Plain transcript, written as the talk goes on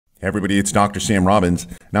Hey everybody, it's Dr. Sam Robbins.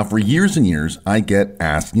 Now, for years and years, I get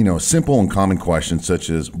asked, simple and common questions such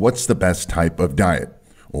as, what's the best type of diet?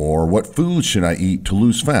 Or what foods should I eat to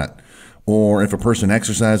lose fat? Or if a person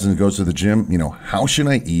exercises and goes to the gym, how should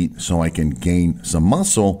I eat so I can gain some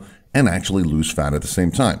muscle and actually lose fat at the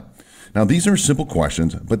same time? Now, these are simple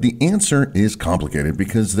questions, but the answer is complicated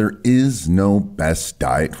because there is no best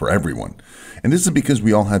diet for everyone. And this is because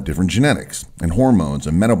we all have different genetics and hormones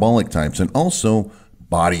and metabolic types and also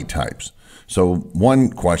body types. So one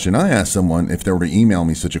question I ask someone, if they were to email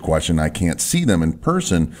me such a question, I can't see them in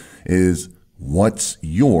person, is what's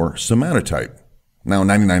your somatotype? Now,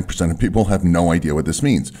 99% of people have no idea what this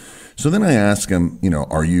means. So then I ask them,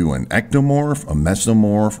 are you an ectomorph, a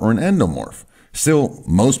mesomorph, or an endomorph? Still,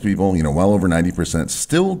 most people, well over 90%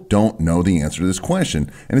 still don't know the answer to this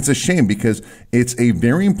question. And it's a shame because it's a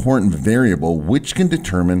very important variable which can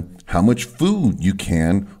determine how much food you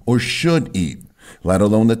can or should eat, let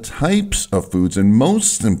alone the types of foods, and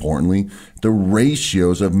most importantly, the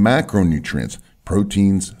ratios of macronutrients,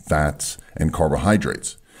 proteins, fats, and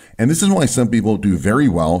carbohydrates. And this is why some people do very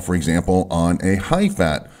well, for example, on a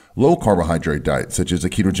high-fat, low-carbohydrate diet, such as a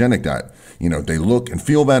ketogenic diet. They look and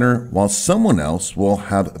feel better, while someone else will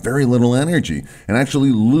have very little energy and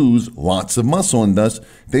actually lose lots of muscle, and thus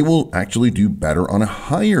they will actually do better on a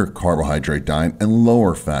higher carbohydrate diet and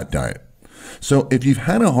lower fat diet. So if you've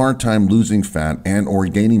had a hard time losing fat and or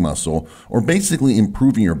gaining muscle, or basically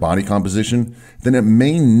improving your body composition, then it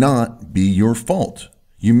may not be your fault.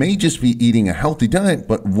 You may just be eating a healthy diet,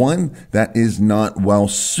 but one that is not well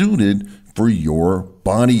suited for your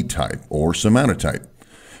body type or somatotype.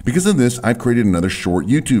 Because of this, I've created another short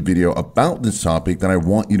YouTube video about this topic that I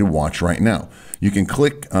want you to watch right now. You can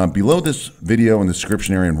click below this video in the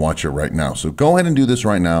description area and watch it right now. So go ahead and do this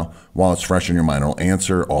right now while it's fresh in your mind. I'll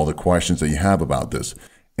answer all the questions that you have about this.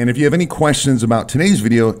 And if you have any questions about today's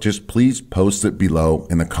video, just please post it below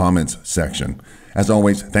in the comments section. As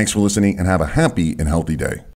always, thanks for listening and have a happy and healthy day.